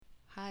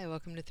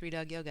welcome to Three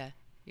Dog Yoga.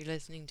 You're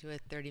listening to a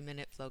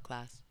 30-minute flow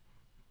class.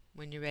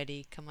 When you're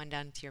ready, come on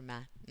down to your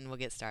mat and we'll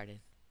get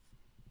started.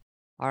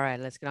 All right,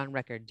 let's get on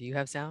record. Do you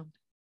have sound?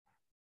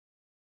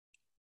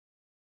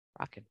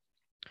 Rockin'.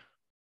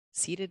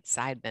 Seated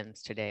side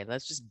bends today.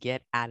 Let's just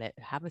get at it.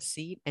 Have a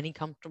seat, any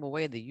comfortable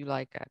way that you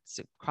like.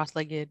 Sit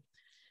cross-legged.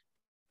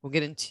 We'll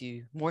get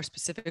into more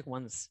specific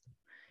ones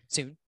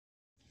soon.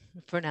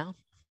 For now,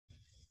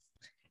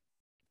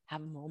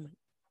 have a moment.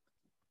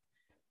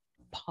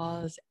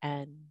 Pause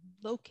and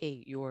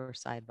locate your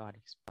side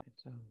bodies.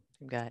 So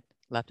you've got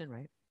left and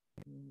right.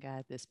 You've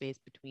got the space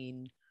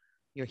between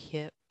your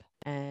hip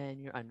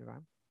and your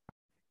underarm.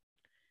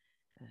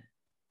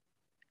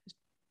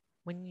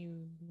 When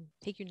you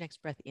take your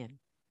next breath in,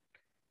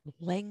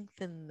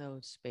 lengthen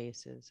those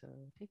spaces. So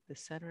take the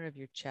center of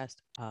your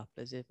chest up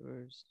as if it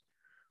was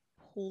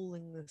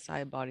pulling the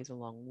side bodies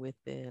along with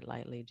it,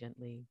 lightly,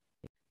 gently.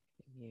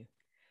 Give you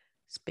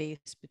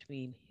space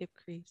between hip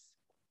crease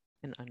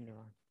and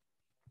underarm.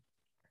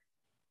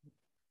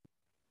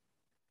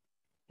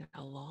 And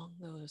along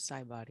those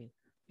side bodies,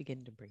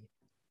 begin to breathe.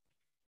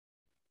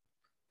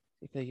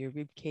 You feel your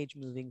rib cage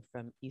moving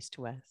from east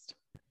to west.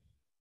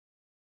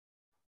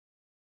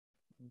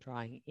 And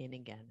drawing in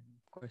again.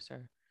 Of course,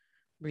 our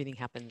breathing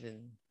happens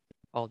in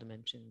all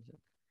dimensions of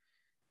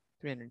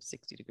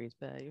 360 degrees,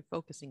 but you're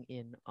focusing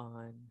in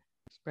on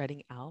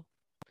spreading out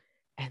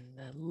and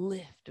the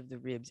lift of the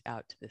ribs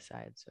out to the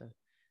side. So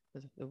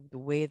the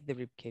way the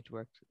rib cage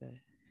works, the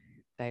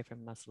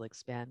diaphragm muscle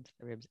expands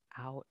the ribs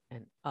out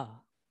and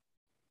up,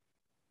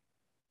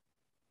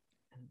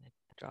 and then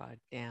draw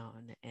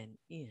down and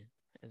in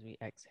as we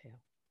exhale.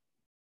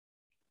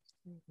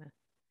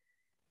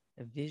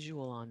 A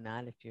visual on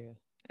that if you're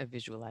a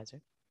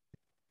visualizer.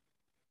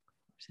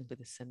 Simply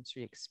the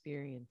sensory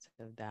experience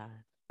of that,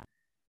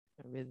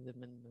 the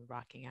rhythm and the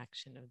rocking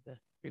action of the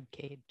rib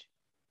cage.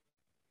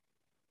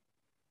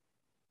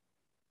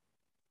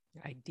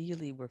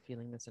 Ideally, we're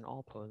feeling this in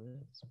all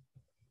poses.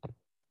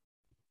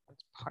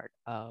 It's part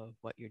of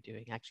what you're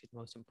doing, actually the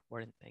most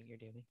important thing you're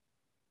doing.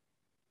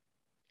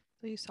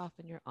 So you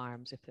soften your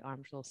arms. If the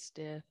arms are a little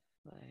stiff,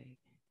 like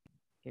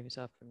give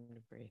yourself room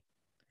to breathe.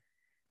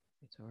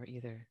 So we're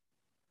either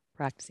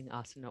practicing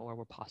asana or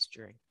we're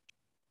posturing.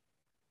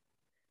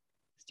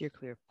 Steer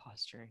clear of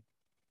posturing.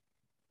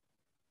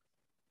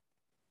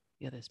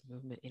 You have this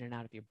movement in and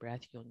out of your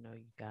breath, you'll know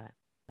you've got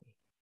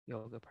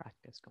yoga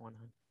practice going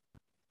on.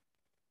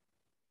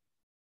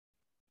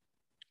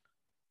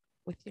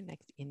 With your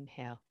next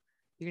inhale,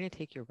 you're going to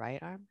take your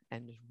right arm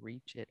and just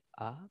reach it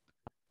up,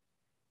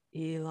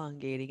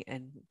 elongating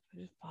and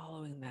just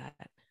following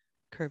that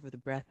curve of the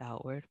breath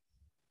outward.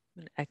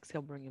 And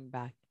exhale, bring him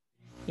back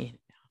in.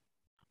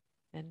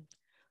 And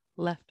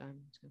left arm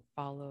is going to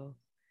follow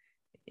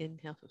the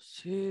inhale. So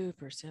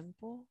super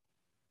simple,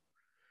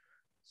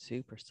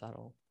 super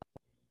subtle.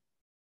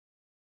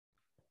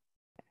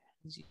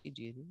 As you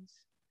do these,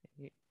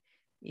 you're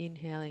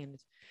inhaling, and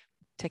it's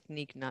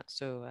technique not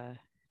so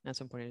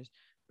important. Just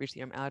reach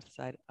the arm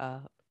outside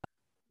up,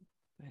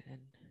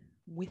 and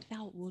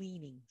without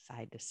leaning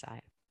side to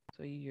side.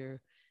 So your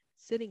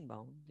sitting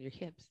bones, your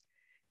hips,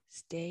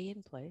 stay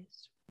in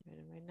place.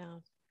 Right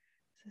now,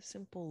 it's a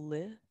simple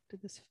lift to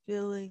this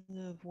filling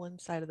of one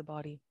side of the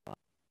body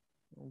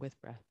with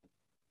breath.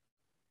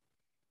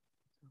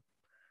 So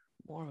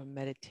more of a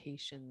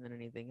meditation than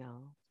anything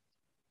else.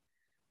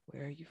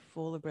 Where are you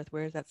full of breath?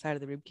 Where is that side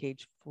of the rib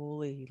cage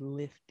fully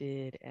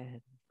lifted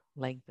and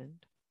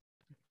lengthened?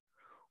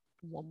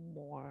 One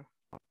more.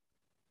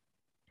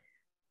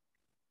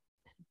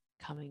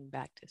 Coming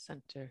back to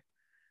center.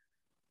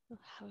 We'll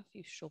have a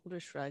few shoulder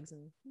shrugs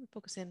and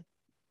focus in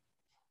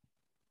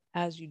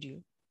as you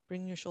do.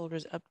 Bring your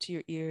shoulders up to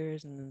your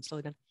ears and then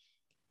slow down.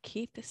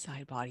 Keep the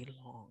side body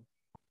long.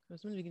 So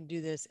sometimes we can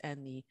do this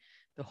and the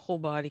whole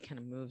body kind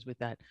of moves with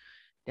that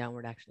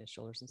downward action of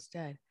shoulders.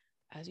 Instead,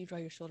 as you draw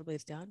your shoulder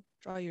blades down,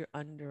 draw your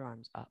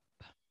underarms up.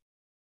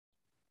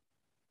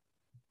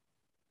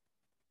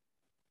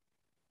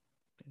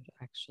 There's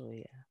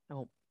actually, I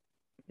won't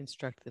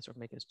instruct this or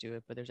make us do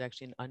it, but there's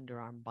actually an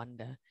underarm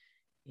bandha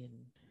in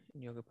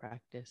yoga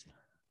practice.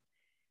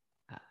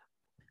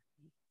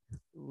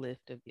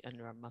 Lift of the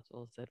underarm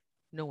muscles that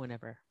no one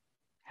ever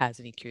has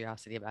any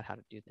curiosity about how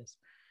to do this.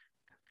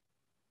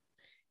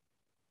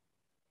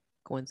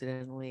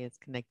 Coincidentally, it's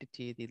connected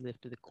to the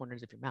lift of the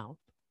corners of your mouth.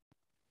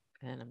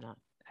 And I'm not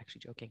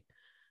actually joking.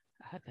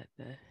 That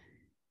the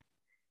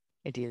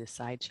idea of the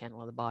side channel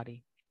of the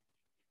body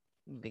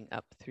moving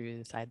up through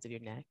the sides of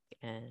your neck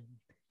and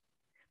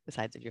the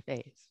sides of your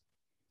face.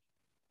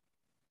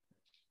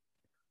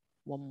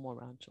 One more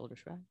round shoulder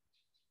shrug.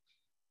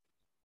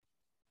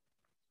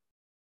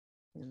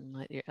 And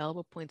let your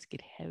elbow points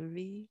get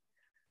heavy.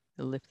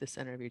 Lift the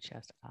center of your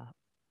chest up.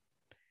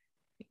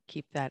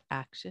 Keep that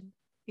action.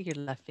 Take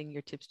your left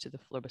fingertips to the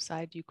floor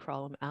beside you.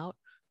 Crawl them out.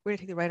 We're going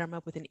to take the right arm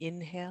up with an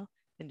inhale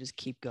and just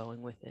keep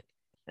going with it.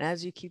 And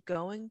as you keep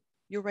going,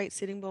 your right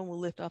sitting bone will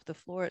lift off the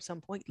floor at some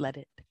point. Let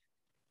it.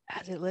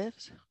 As it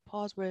lifts,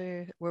 pause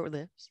where it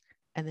lifts,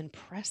 and then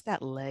press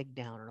that leg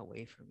down and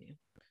away from you.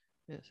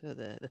 So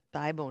the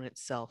thigh bone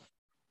itself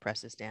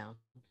presses down.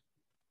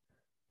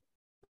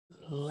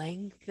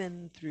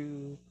 Lengthen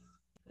through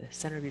the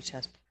center of your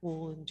chest,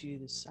 pull into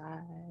the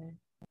side.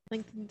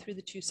 Lengthen through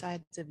the two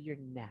sides of your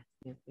neck.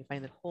 You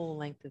find that whole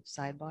length of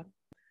side body.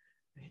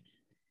 Right?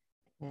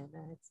 And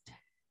it's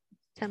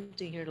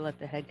tempting here to let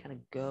the head kind of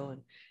go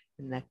and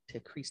the neck to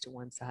crease to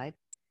one side.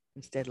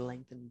 Instead,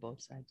 lengthen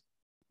both sides.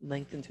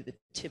 Lengthen through the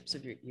tips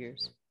of your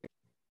ears.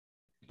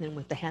 Then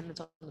with the hand that's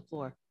on the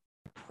floor,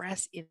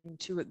 press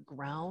into it,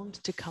 ground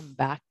to come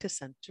back to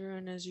center.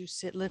 And as you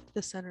sit, lift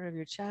the center of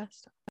your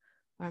chest,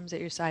 arms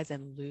at your sides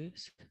and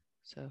loose.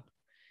 So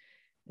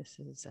this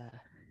is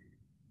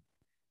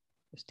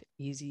just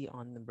easy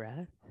on the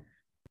breath.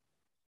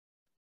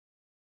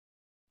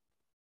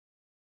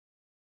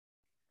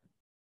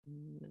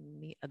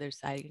 And the other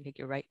side, you can take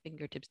your right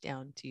fingertips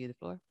down to the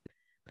floor.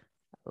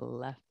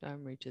 Left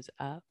arm reaches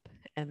up,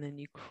 and then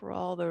you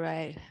crawl the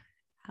right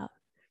out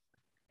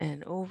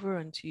and over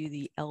onto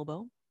the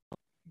elbow.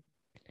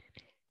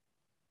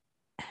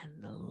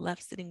 And the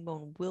left sitting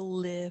bone will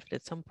lift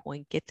at some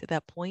point, get to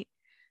that point,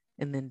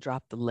 and then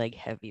drop the leg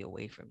heavy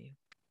away from you.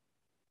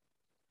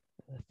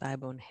 The thigh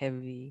bone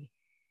heavy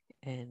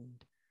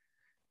and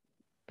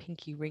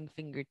pinky ring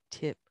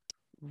fingertip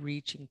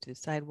reaching to the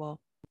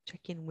sidewall.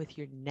 Check in with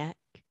your neck,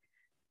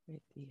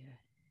 right? The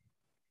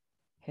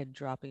head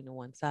dropping to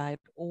one side,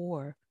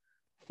 or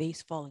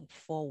face falling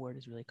forward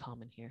is really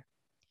common here.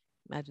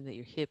 Imagine that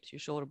your hips, your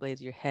shoulder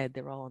blades, your head,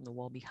 they're all on the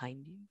wall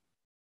behind you.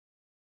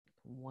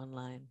 One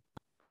line.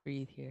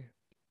 Breathe here.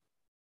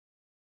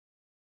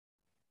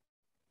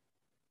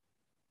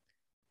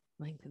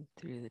 Lengthen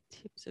through the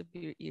tips of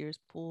your ears.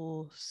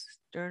 Pull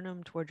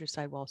sternum towards your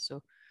side wall.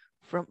 So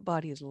front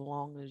body as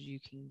long as you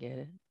can get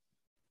it.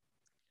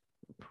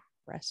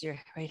 Press your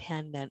right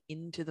hand down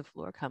into the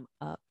floor. Come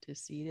up to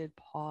seated.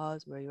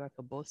 Pause where you are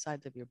for both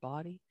sides of your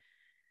body.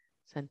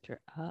 Center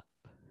up.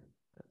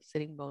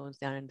 Sitting bones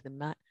down into the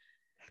mat.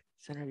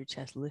 Center of your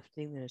chest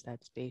lifting. There's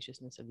that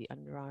spaciousness of the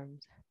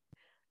underarms.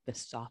 The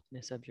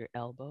softness of your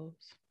elbows.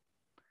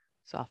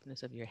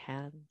 Softness of your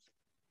hands.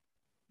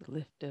 The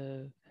lift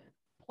of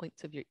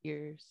points of your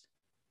ears.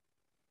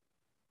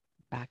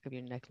 Back of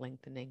your neck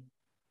lengthening.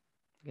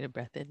 Get a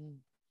breath in.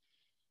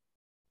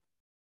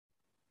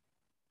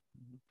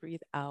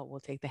 Breathe out. We'll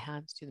take the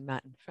hands to the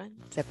mat in front.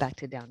 Step back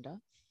to down dog.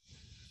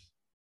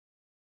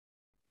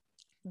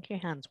 Make your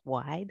hands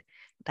wide.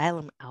 Dial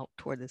them out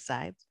toward the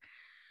sides.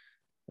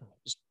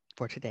 Just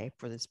for today,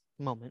 for this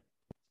moment.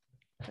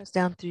 Press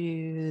down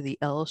through the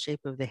L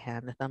shape of the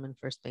hand, the thumb and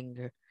first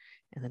finger,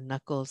 and the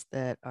knuckles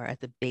that are at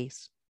the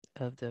base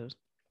of those.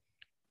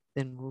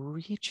 Then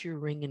reach your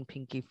ring and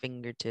pinky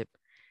fingertip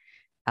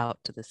out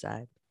to the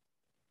side.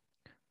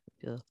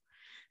 Feel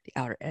the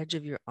outer edge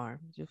of your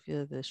arms. You'll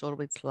feel the shoulder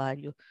blade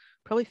slide. You'll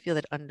probably feel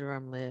that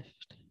underarm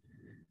lift.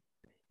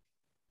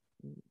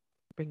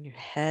 Bring your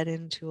head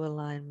into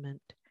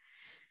alignment.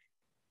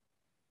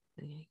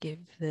 And you give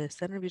the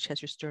center of your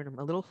chest, your sternum,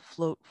 a little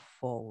float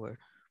forward.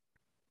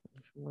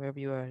 From wherever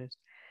you are, just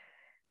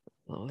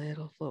a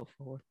little float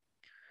forward.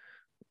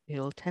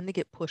 It'll tend to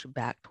get pushed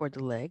back toward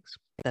the legs.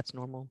 That's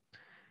normal.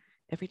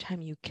 Every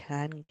time you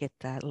can get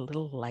that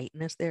little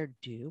lightness there,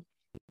 do.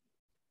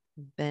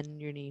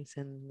 Bend your knees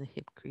and the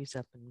hip crease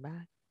up and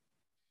back.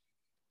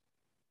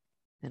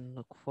 And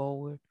look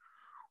forward.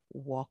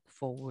 Walk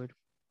forward.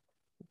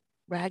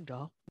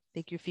 Ragdoll.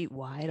 Take your feet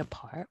wide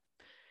apart.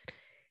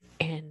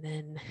 And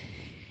then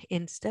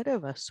instead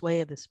of a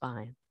sway of the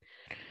spine,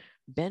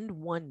 bend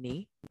one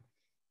knee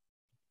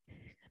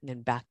and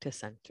then back to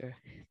center,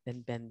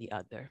 then bend the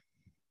other.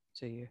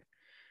 So you're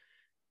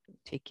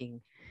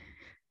taking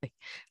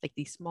like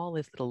the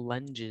smallest little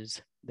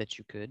lunges that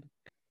you could.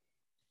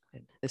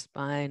 And the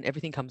spine,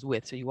 everything comes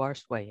with, so you are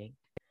swaying.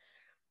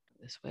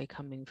 The sway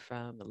coming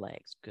from the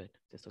legs. Good.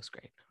 This looks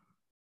great.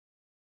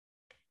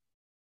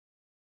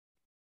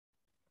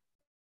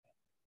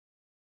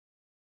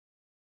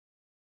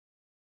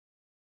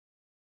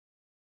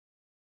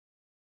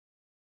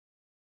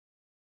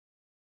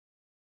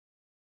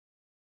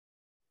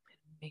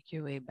 Make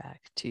your way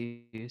back to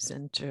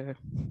center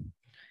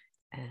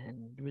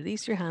and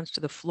release your hands to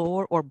the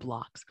floor or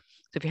blocks.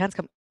 So if your hands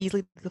come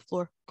easily to the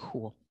floor,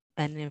 cool.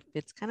 And if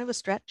it's kind of a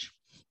stretch,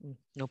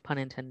 no pun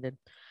intended,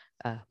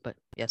 but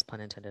yes, pun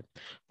intended,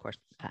 of course.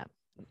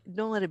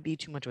 Don't let it be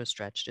too much of a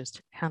stretch.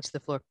 Just hands to the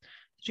floor.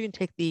 So you can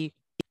take the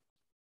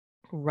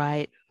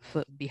right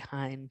foot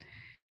behind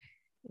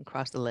and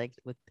cross the legs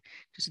with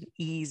just an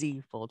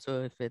easy fold.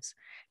 So if it's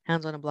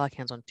hands on a block,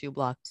 hands on two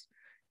blocks,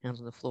 hands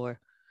on the floor,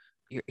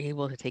 you're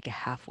able to take a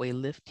halfway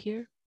lift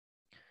here.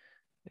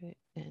 Right?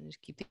 And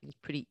just keep things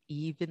pretty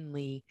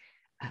evenly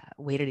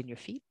weighted in your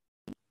feet.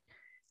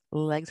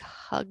 Legs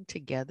hug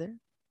together.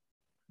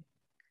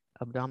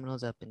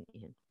 Abdominals up and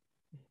in.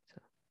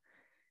 So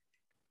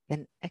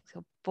then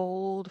exhale,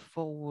 fold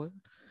forward.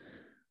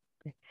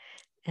 Okay.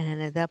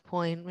 And at that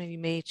point, you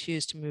may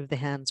choose to move the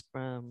hands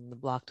from the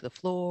block to the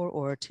floor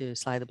or to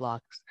slide the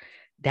blocks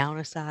down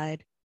a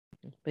side.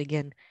 But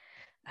again,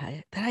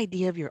 that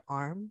idea of your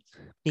arms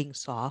being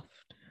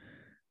soft,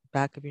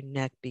 back of your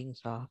neck being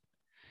soft,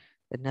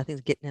 that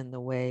nothing's getting in the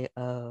way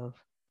of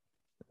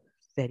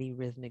steady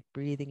rhythmic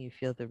breathing. You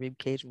feel the rib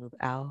cage move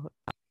out.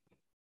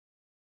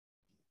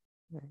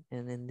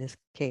 And in this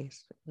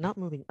case, not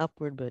moving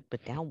upward,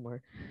 but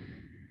downward.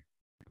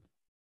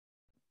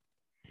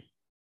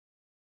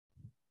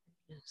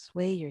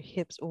 Sway your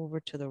hips over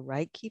to the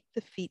right. Keep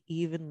the feet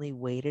evenly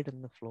weighted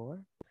on the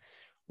floor.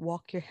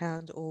 Walk your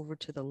hand over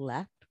to the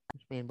left,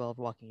 which may involve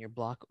walking your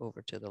block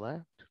over to the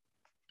left.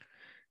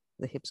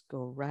 The hips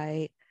go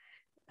right.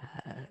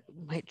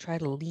 Might try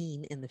to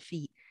lean in the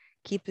feet.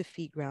 Keep the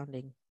feet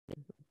grounding.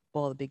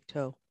 Ball the big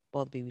toe,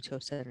 ball the baby toe,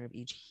 center of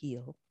each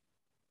heel.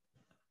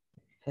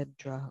 Head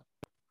drop.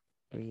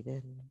 Breathe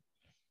in.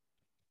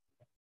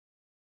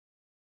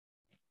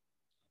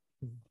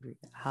 Breathe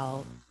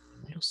out.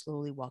 You'll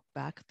slowly walk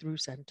back through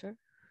center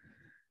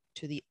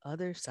to the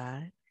other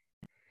side.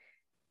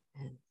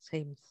 And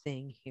same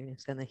thing here.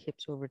 Send the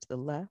hips over to the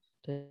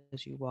left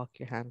as you walk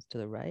your hands to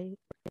the right.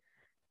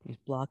 Use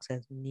blocks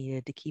as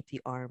needed to keep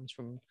the arms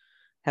from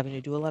having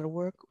to do a lot of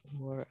work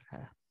or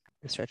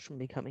the stretch from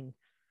becoming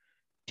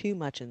too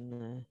much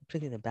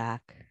particularly in the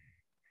back.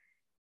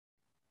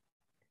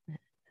 As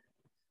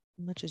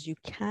much as you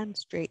can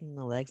straighten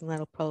the legs, and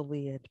that'll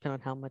probably depend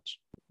on how much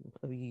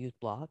you use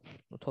block.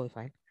 We're totally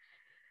fine.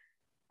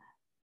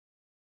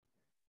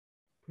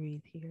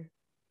 Breathe here.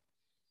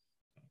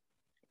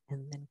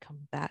 And then come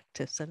back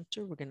to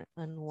center. We're going to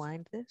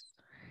unwind this.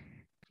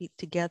 Feet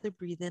together.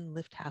 Breathe in,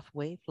 lift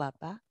halfway, flat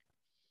back.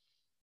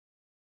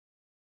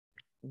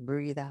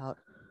 Breathe out,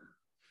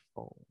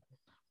 fold.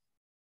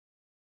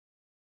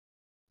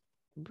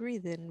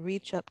 Breathe in,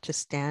 reach up to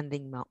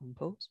standing mountain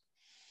pose.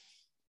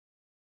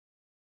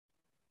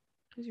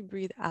 As you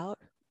breathe out,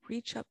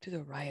 reach up to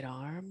the right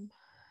arm.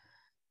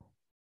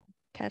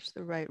 Catch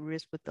the right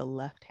wrist with the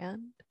left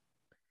hand.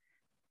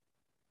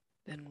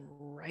 Then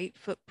right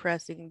foot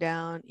pressing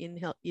down.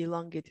 Inhale,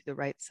 elongate to the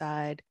right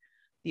side.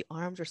 The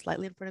arms are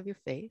slightly in front of your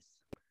face.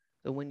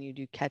 So when you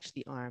do catch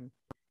the arm,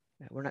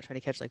 we're not trying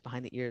to catch like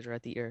behind the ears or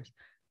at the ears,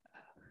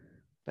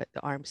 but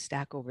the arms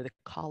stack over the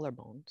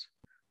collarbones,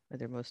 or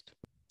their most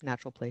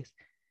natural place.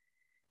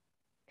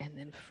 And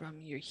then from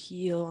your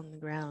heel on the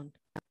ground,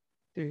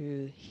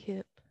 through the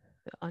hip,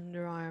 the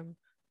underarm,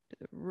 to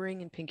the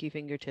ring and pinky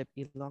fingertip,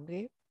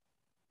 elongate.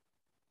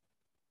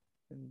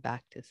 And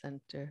back to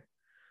center.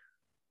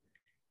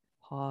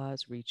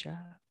 Pause, reach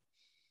up.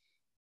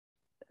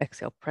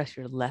 Exhale, press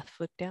your left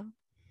foot down.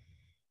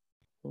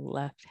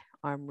 Left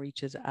arm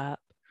reaches up.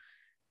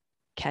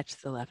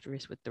 Catch the left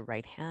wrist with the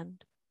right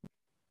hand.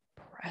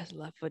 Press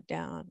left foot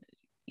down.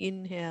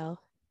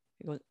 Inhale,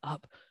 it goes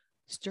up.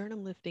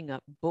 Sternum lifting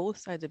up, both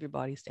sides of your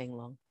body staying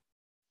long.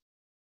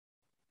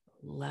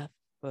 Left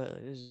foot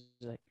is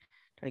like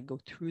trying to go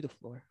through the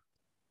floor.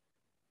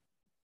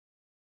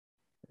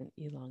 And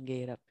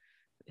elongate up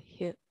the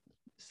hip,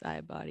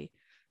 side body,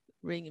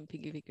 ring and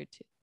pinky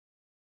fingertip.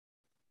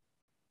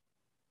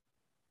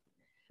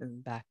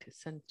 And back to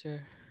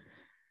center.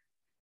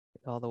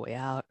 All the way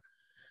out.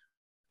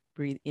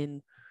 Breathe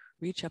in,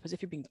 reach up as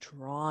if you're being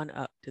drawn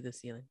up to the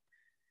ceiling.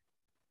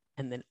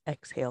 And then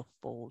exhale,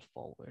 fold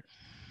forward.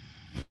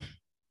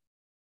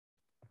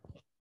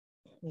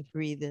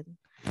 Breathe in,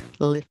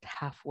 lift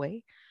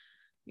halfway.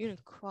 You're going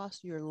to cross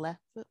your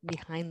left foot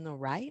behind the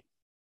right.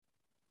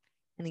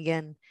 And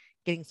again,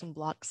 getting some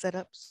blocks set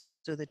up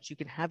so that you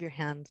can have your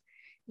hands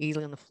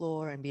easily on the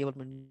floor and be able to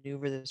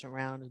maneuver this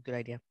around is a good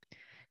idea.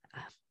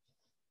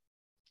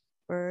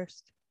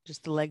 First,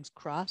 just the legs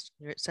crossed.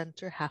 You're at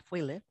center,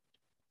 halfway lift.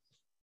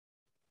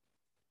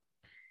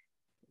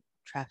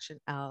 Traction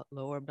out,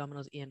 lower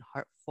abdominals in,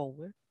 heart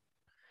forward.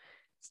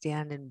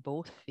 Stand in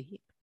both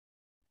feet.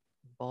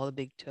 Ball the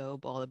big toe,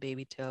 ball the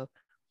baby toe.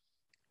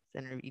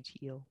 Center of each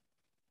heel.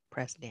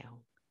 Press down.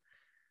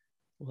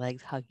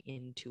 Legs hug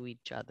into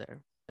each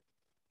other.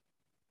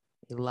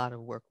 A lot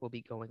of work will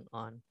be going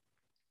on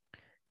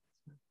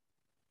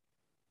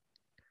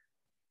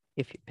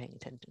if you're paying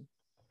attention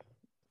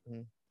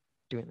and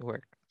doing the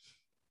work.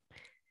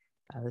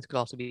 This could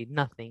also be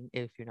nothing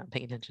if you're not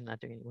paying attention, not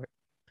doing any work.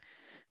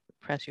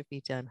 Press your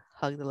feet down,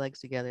 hug the legs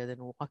together, then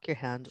walk your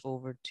hands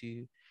over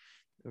to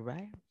the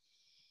right.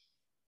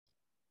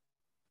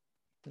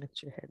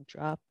 Let your head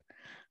drop.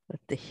 Let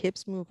the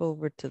hips move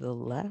over to the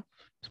left.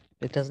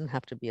 It doesn't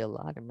have to be a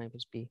lot. It might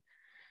just be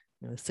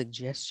a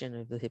suggestion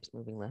of the hips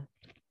moving left.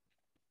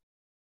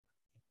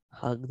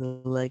 Hug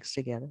the legs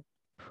together.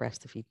 Press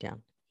the feet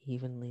down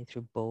evenly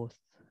through both.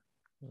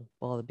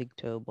 Ball the big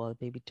toe, ball the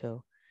baby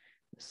toe,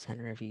 the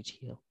center of each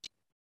heel.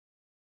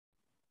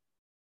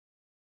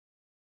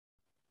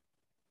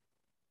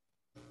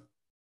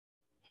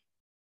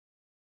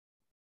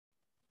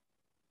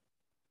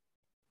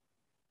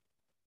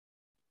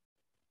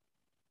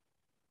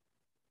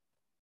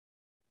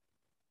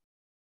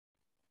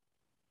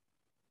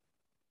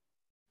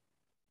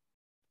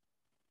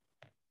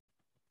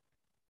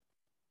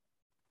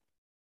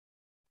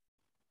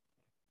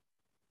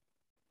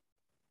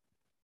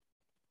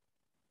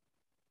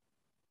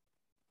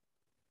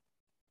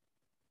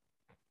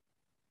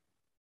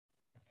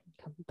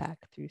 Come back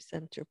through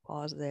center,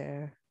 pause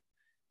there.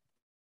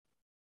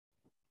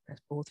 Press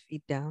both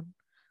feet down.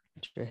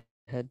 Let your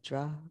head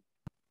drop.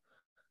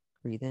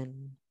 Breathe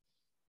in.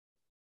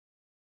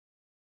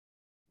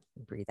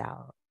 Breathe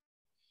out.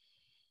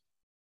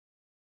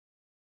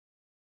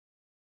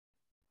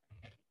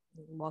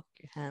 Walk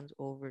your hands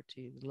over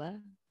to the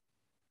left.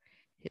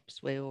 Hips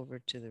sway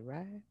over to the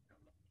right.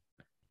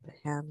 The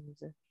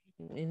hands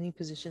in any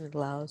position that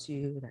allows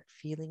you that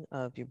feeling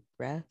of your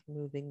breath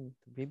moving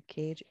the rib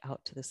cage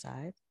out to the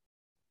side.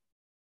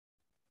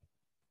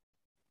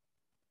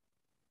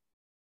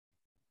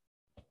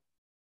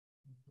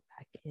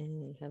 Back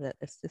in. You have that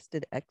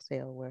assisted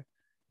exhale where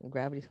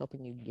gravity's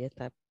helping you get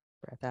that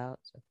breath out.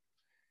 So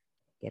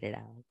get it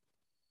out.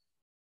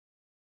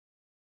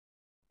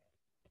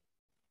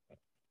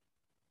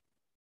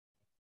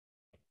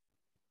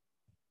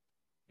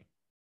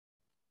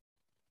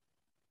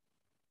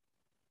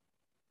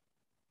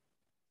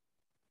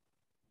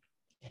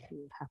 If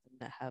you happen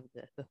to have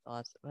the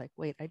thoughts like,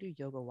 wait, I do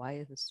yoga. Why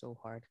is this so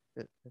hard?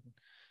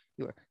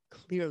 You are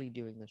clearly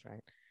doing this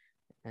right.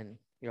 And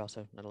you're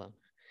also not alone.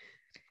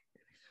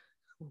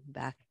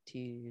 Back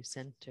to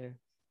center.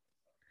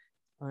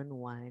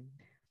 Unwind.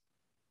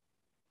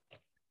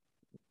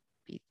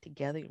 Feet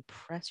together. You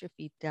press your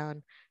feet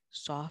down.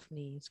 Soft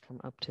knees come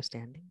up to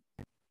standing.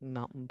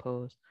 Mountain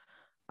pose.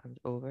 Arms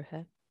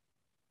overhead.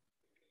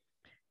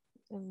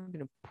 And we're going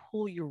to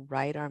pull your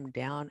right arm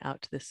down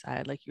out to the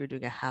side like you're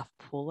doing a half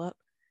pull up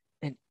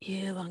and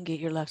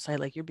elongate your left side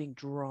like you're being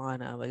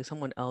drawn out, like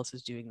someone else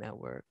is doing that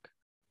work.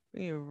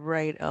 Bring your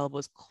right elbow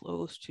as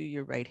close to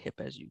your right hip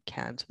as you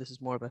can. So this is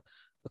more of a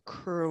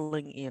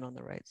curling in on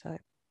the right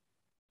side.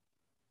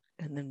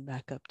 And then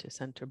back up to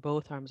center,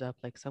 both arms up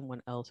like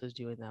someone else is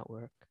doing that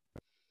work.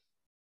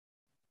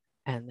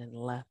 And then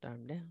left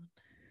arm down.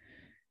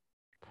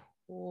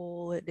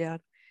 Pull it down.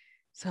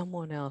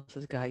 Someone else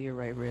has got your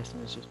right wrist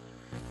and is just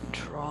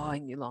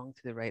drawing you along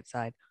to the right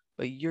side,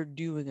 but you're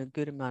doing a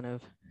good amount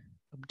of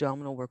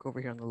abdominal work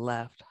over here on the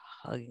left,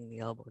 hugging the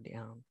elbow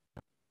down.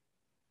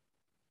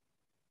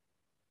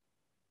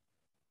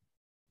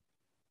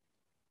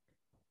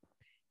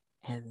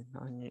 And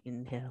then on your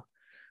inhale,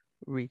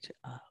 reach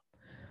up.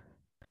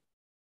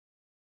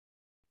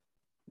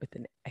 With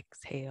an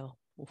exhale,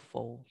 we'll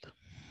fold.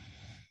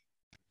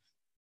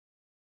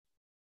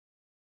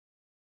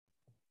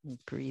 And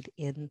breathe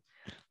in,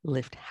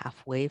 lift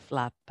halfway,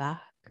 flat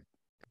back.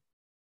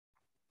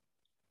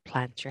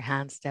 Plant your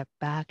hand, step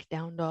back,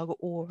 down dog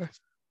or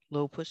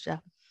low push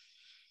up.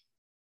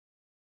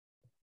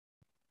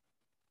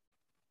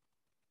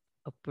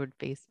 Upward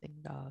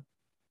facing dog.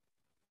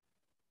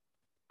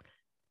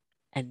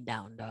 And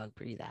down dog,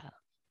 breathe out.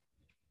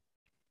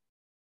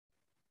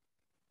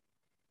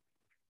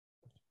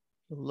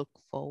 Look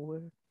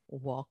forward,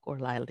 walk or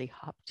lightly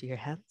hop to your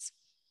hands.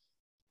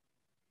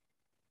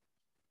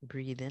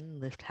 Breathe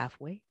in, lift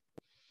halfway.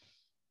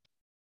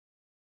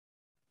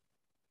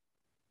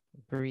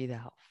 Breathe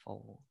out,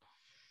 fold.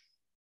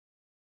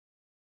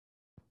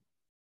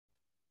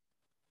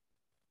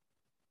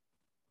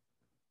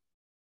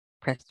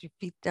 Press your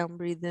feet down,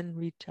 breathe in,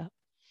 reach up.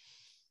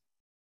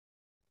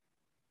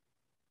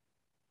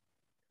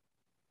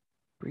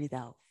 Breathe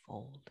out,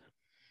 fold.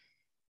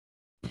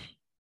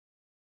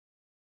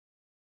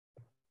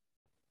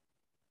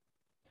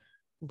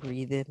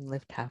 Breathe in,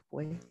 lift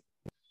halfway.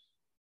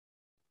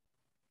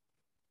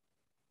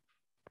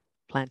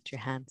 Plant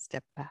your hands,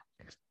 step back.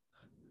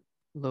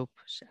 Low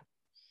push up.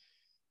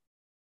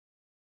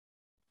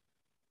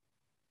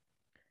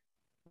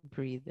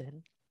 Breathe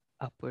in,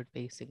 upward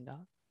facing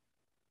dog.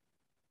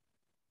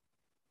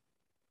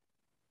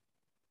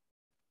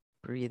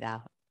 Breathe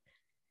out,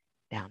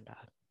 down dog.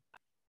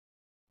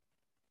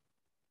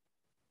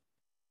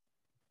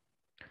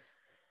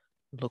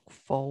 Look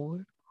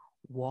forward,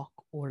 walk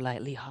or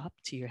lightly hop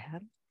to your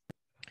hand.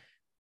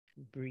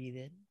 Breathe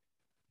in,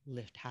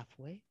 lift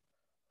halfway.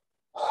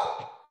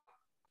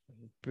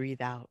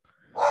 Breathe out,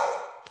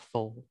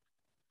 fold.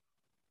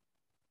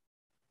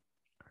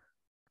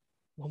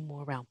 One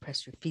more round,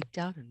 press your feet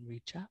down and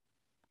reach up.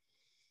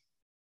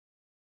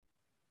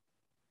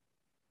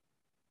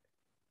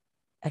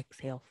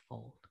 Exhale,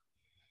 fold.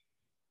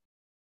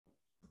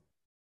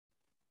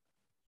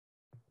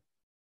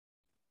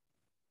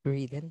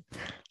 Breathe in,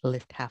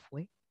 lift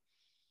halfway.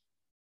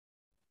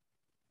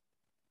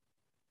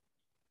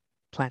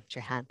 Plant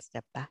your hand,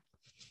 step back.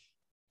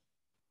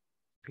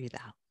 Breathe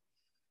out.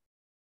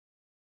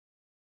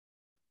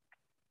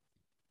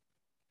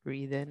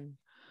 Breathe in,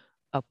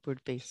 upward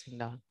facing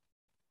dog.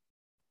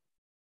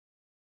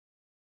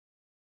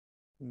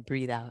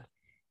 Breathe out,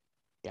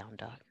 down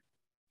dog.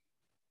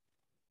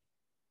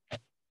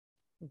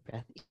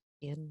 Breath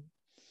in.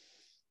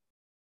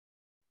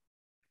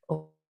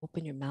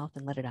 Open your mouth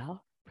and let it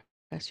out.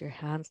 Press your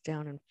hands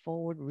down and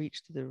forward.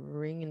 Reach to the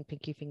ring and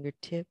pinky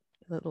fingertip.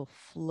 A little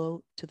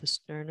float to the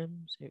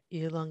sternum. So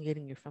you're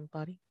elongating your front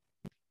body.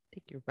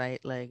 Take your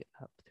right leg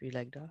up,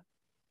 three-leg dog.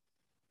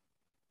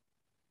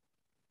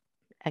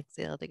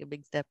 Exhale, take a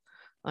big step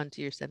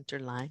onto your center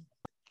line.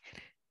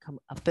 Come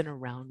up and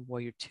around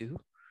warrior two.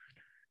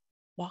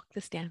 walk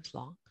the stance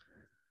long,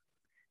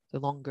 so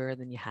longer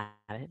than you had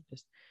it.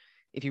 Just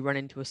if you run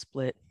into a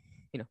split,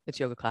 it's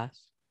yoga class,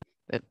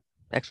 but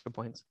extra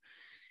points.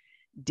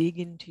 Dig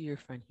into your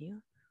front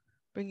heel,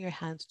 bring your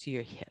hands to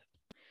your hip,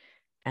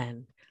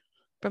 and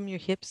from your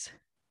hips,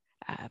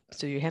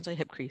 so your hands on your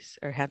hip crease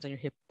or hands on your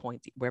hip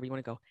points, wherever you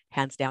want to go,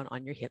 hands down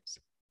on your hips.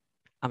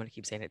 I'm going to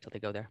keep saying it till they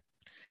go there.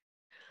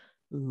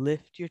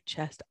 Lift your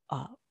chest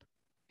up.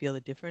 Feel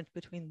the difference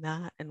between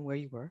that and where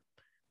you were.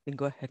 Then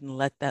go ahead and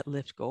let that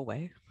lift go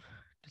away.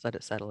 Just let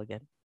it settle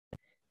again.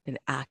 Then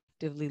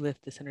actively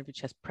lift the center of your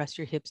chest. Press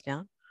your hips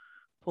down.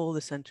 Pull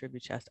the center of your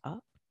chest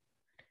up.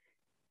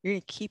 You're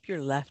going to keep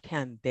your left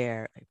hand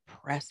there, like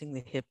pressing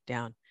the hip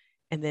down.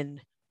 And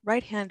then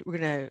right hand, we're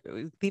going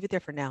to leave it there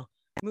for now.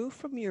 Move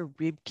from your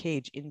rib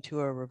cage into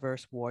a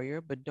reverse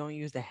warrior, but don't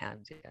use the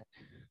hands yet.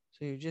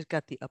 So you've just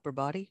got the upper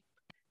body,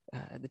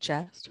 the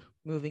chest,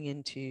 moving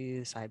into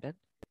the side bend.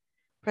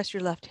 Press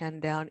your left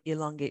hand down,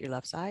 elongate your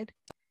left side.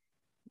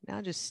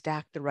 Now just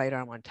stack the right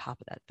arm on top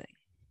of that thing.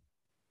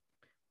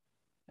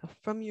 Now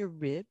from your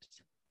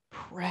ribs,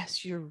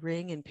 press your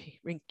ring and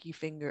pinky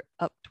finger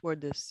up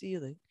toward the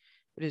ceiling.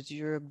 It is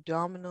your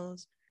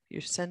abdominals,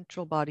 your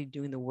central body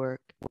doing the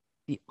work.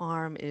 The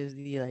arm is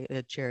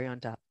the cherry on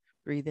top.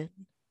 Breathe in.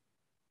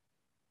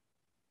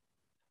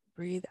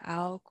 Breathe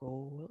out,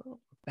 go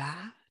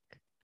back.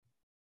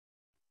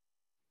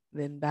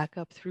 Then back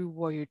up through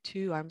warrior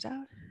two, arms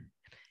out.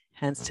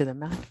 Hands to the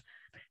mat.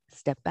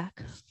 Step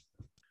back.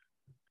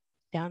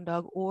 Down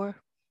dog or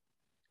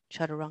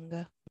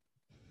chaturanga.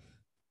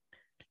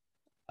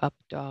 Up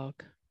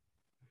dog.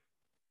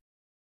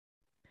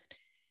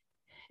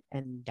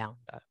 And down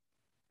dog.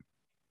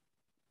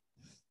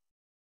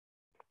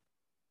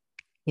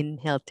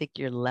 Inhale, take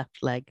your left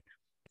leg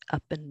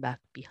up and back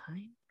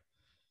behind.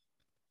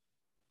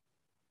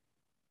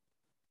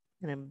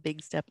 And a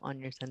big step on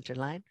your center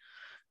line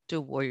to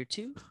warrior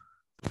two.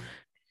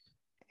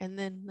 And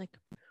then like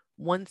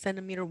 1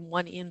 centimeter,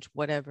 1 inch,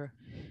 whatever,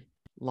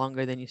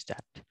 longer than you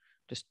stepped.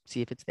 Just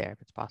see if it's there,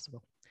 if it's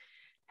possible.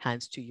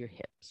 Hands to your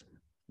hips.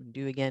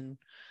 Do again,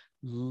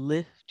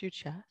 lift your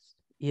chest,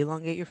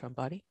 elongate your front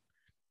body.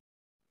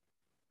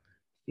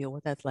 Feel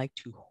what that's like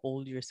to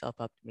hold yourself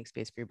up to make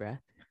space for your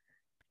breath.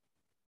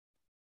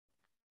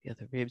 Feel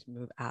the ribs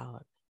move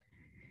out,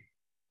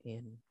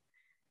 in.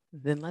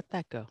 Then let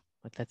that go.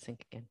 Let that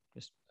sink again.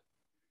 Just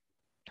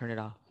turn it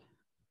off.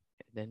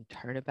 Then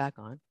turn it back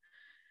on.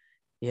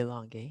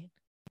 Elongate.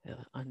 The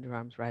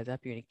underarms rise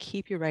up. You're going to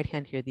keep your right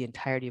hand here the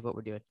entirety of what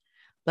we're doing.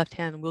 Left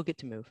hand will get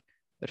to move.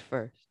 But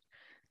first,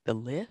 the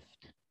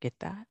lift, get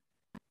that.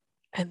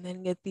 And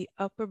then get the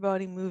upper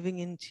body moving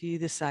into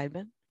the side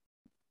bend.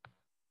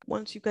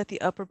 Once you've got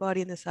the upper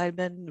body in the side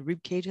bend, the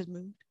rib cage has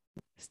moved.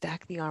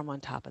 Stack the arm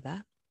on top of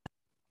that.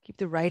 Keep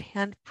the right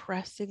hand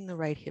pressing the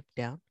right hip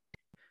down.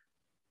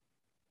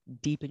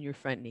 Deepen your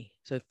front knee.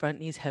 So front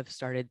knees have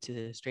started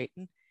to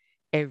straighten.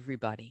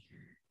 Everybody,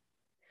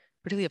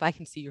 particularly if I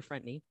can see your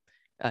front knee,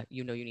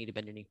 you know you need to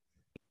bend your knee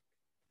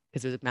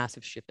because there's a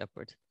massive shift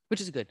upwards,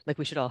 which is good. Like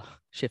we should all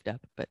shift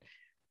up, but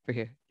for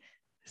here,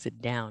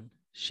 sit down,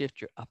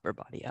 shift your upper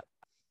body up.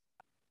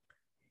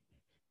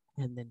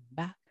 And then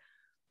back,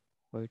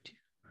 or two.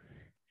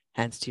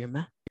 Hands to your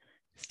mat.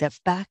 Step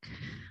back,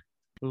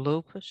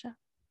 low push up.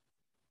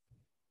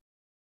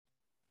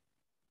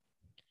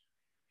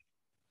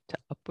 To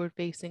upward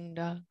facing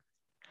dog.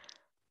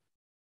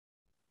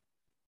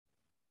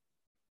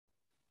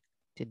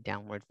 To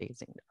downward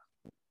facing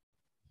dog.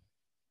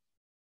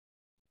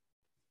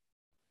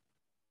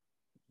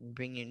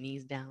 Bring your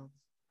knees down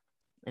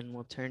and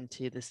we'll turn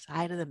to the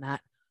side of the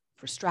mat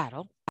for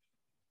straddle,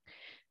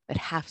 but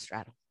half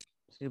straddle.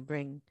 So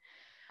bring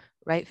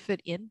right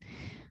foot in,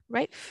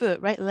 right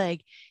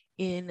leg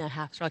in a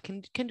half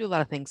straddle. Can do a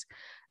lot of things.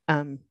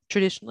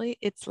 Traditionally,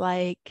 it's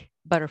like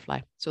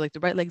butterfly. So like the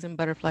right leg's in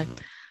butterfly,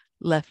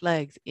 left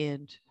leg's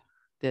in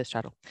the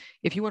straddle.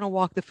 If you want to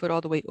walk the foot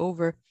all the way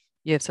over,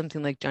 you have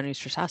something like Janu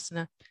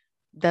Sirsasana.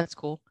 That's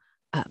cool.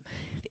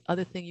 The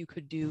other thing you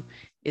could do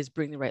is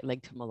bring the right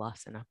leg to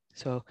Malasana.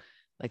 So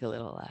like a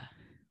little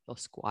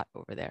squat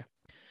over there.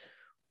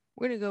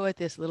 We're going to go at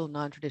this a little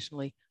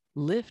non-traditionally.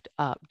 Lift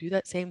up. Do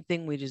that same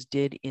thing we just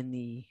did in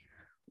the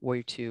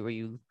warrior two, where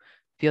you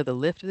feel the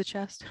lift of the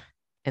chest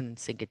and then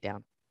sink it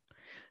down.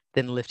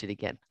 Then lift it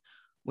again.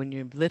 When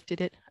you've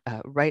lifted it,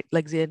 right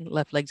leg's in,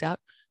 left leg's out.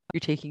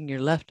 You're taking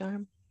your left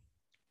arm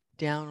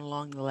down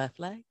along the left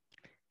leg.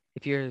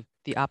 If you're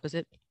the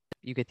opposite,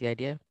 you get the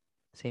idea.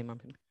 Same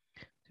arm.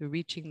 So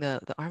reaching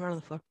the arm out on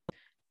the floor.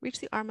 Reach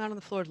the arm out on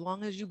the floor as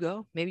long as you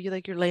go. Maybe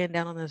you're laying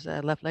down on this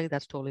left leg.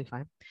 That's totally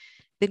fine.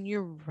 Then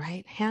your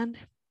right hand,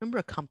 remember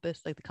a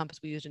compass, like the compass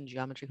we used in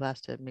geometry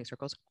class to make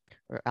circles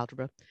or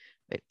algebra?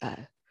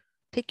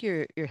 Take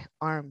your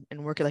arm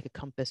and work it like a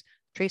compass.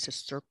 Trace a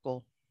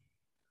circle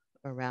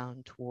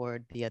around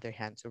toward the other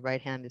hand. So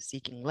right hand is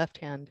seeking left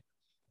hand.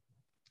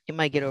 It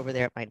might get over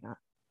there, it might not.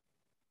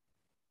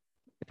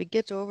 If it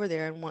gets over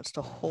there and wants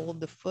to hold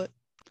the foot,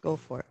 go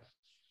for it.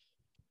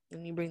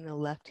 Then you bring the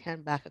left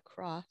hand back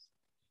across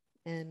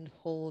and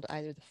hold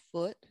either the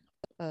foot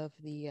of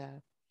the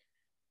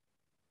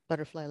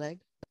butterfly leg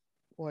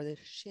or the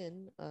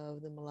shin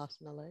of the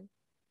malasana leg.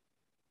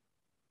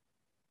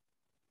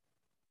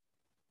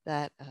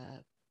 That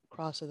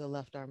cross of the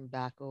left arm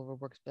back over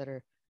works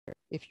better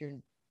if you're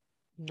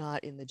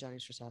not in the Jani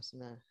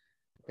Sirsasana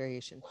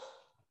variation.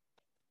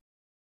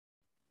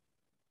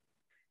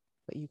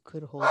 But you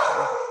could hold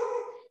your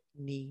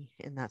knee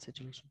in that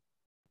situation.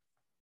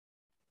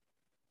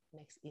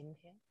 Next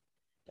inhale.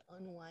 To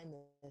unwind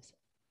this,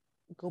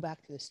 go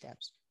back to the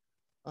steps.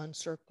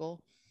 Uncircle,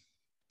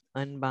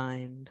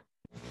 unbind,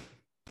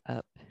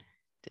 up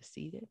to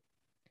seated,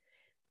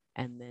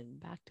 and then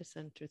back to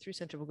center. Through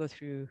center, we'll go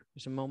through.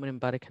 There's a moment in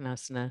Baddha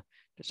Konasana,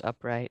 just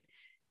upright,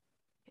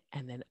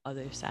 and then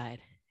other side.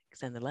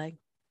 Extend the leg,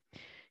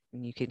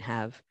 and you can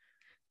have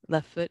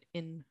left foot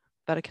in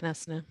Baddha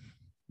Konasana,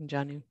 in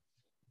Janu,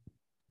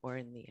 or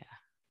in the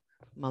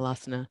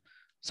Malasana,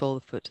 sole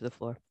of the foot to the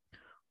floor.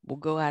 We'll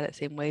go at it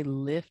same way.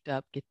 Lift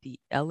up, get the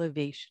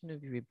elevation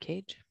of your rib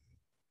cage.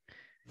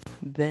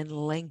 Then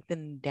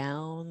lengthen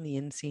down the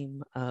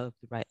inseam of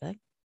the right leg.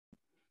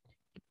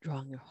 Keep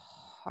drawing your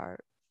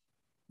heart,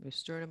 your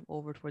sternum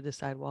over toward the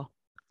side wall.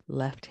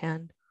 Left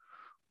hand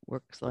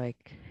works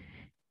like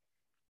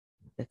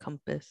the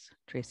compass,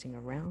 tracing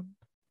around.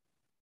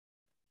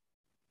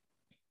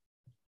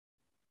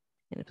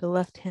 And if the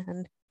left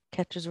hand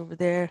catches over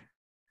there,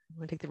 I'm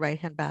going to take the right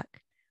hand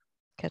back.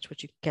 Catch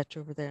what you can catch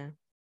over there.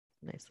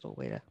 Nice little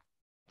way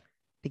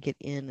to get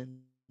in and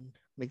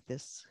make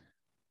this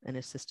an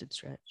assisted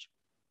stretch.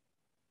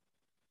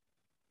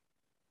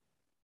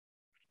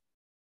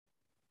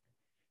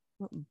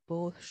 Want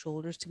both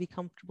shoulders to be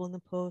comfortable in the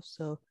pose.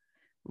 So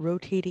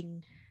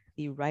rotating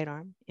the right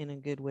arm in a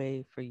good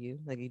way for you.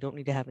 Like you don't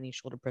need to have any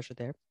shoulder pressure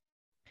there.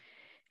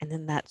 And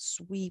then that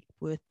sweep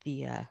with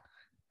the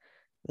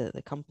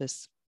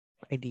compass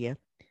idea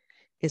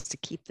is to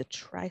keep the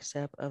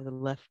tricep of the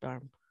left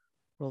arm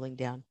rolling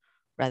down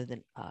rather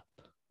than up,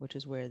 which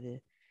is where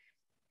the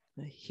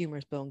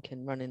humerus bone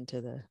can run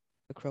into the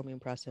acromion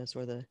process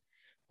or the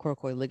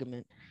coracoid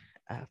ligament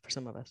for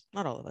some of us.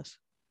 Not all of us,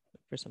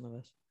 but for some of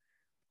us.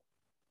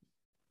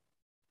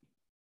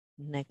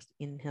 Next,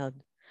 inhale,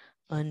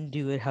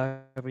 undo it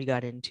however you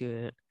got into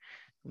it.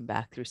 Come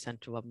back through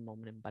center of a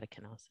moment in Baddha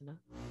Konasana.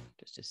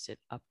 Just to sit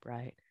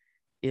upright,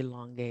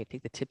 elongate,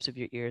 take the tips of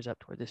your ears up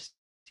toward the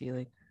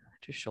ceiling.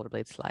 Let your shoulder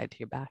blades slide to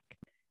your back.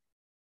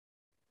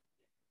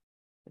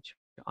 Let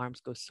your arms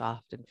go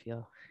soft and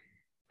feel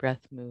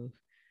breath move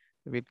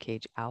the rib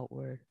cage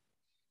outward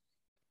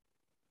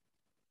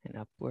and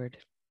upward.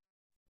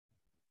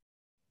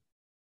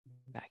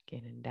 Back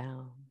in and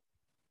down.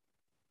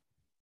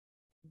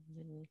 And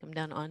then come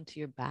down onto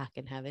your back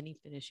and have any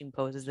finishing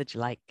poses that you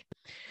like.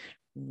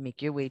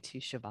 Make your way to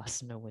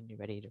Shavasana when you're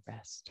ready to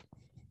rest.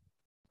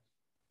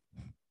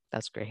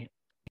 That's great.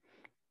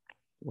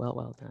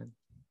 Well done.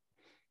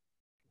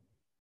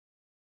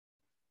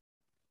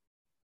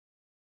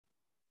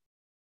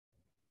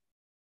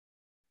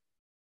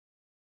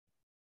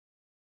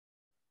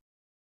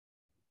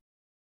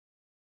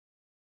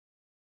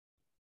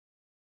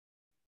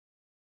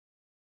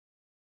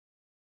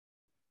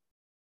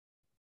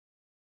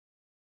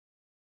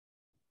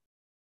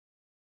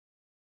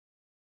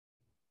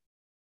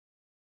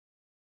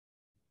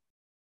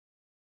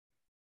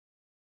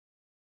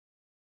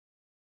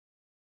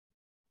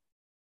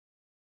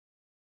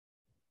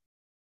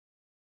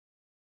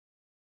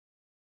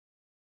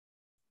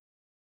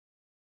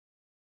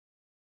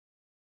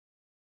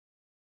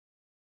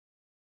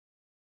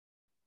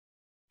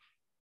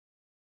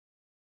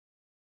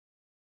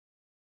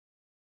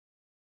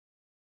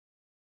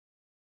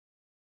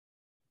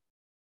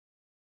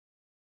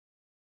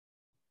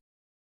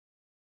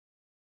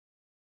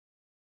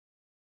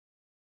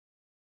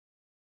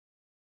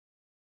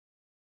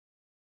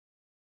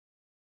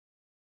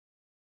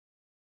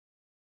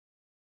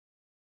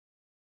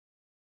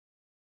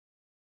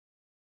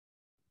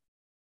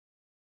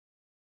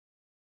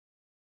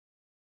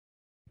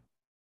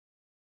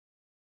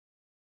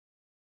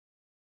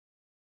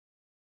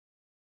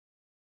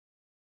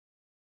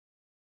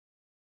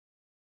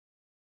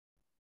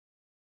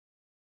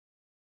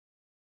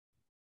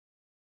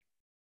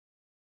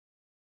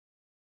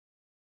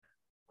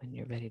 When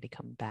you're ready to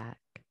come back,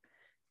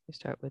 you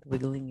start with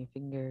wiggling your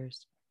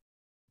fingers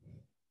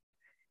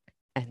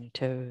and your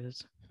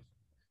toes.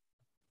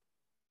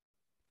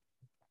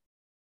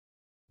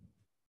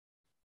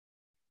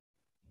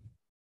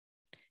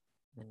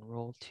 Then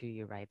roll to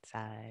your right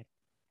side.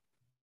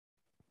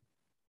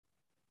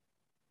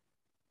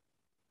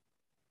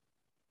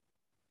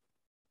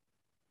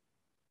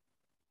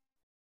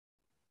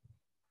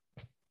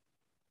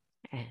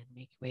 And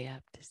make your way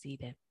up to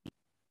seated.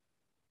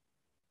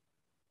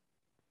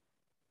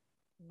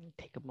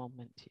 Take a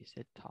moment to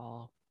sit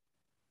tall.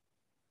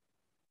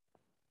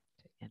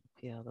 And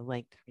feel the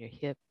length from your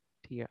hip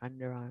to your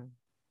underarm,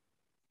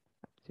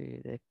 up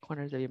to the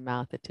corners of your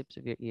mouth, the tips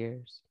of your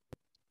ears.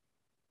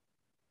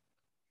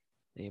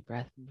 Let your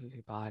breath move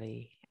your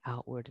body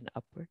outward and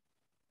upward.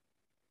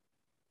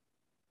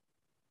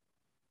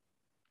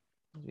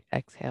 As we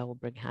exhale, we'll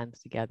bring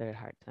hands together at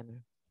heart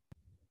center.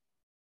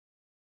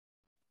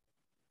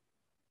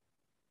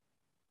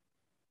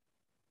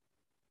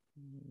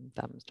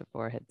 Thumbs to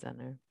forehead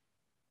center.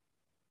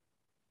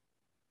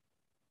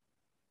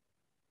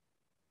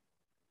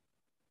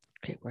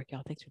 Great work,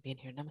 y'all. Thanks for being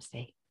here.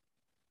 Namaste.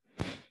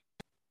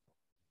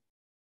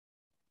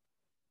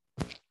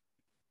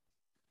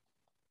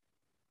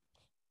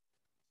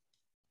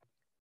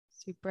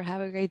 Super.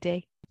 Have a great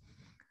day.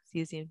 See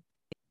you soon.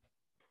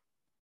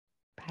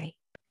 Bye.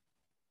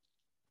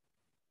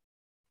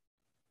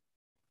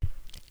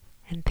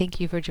 And thank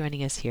you for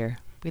joining us here.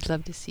 We'd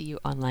love to see you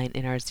online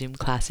in our Zoom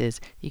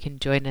classes. You can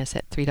join us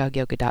at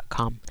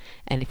 3dogyoga.com.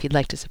 And if you'd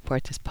like to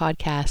support this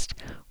podcast,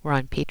 we're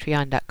on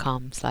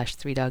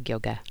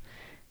patreon.com/3dogyoga.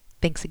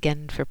 Thanks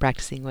again for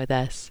practicing with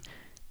us.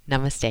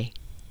 Namaste.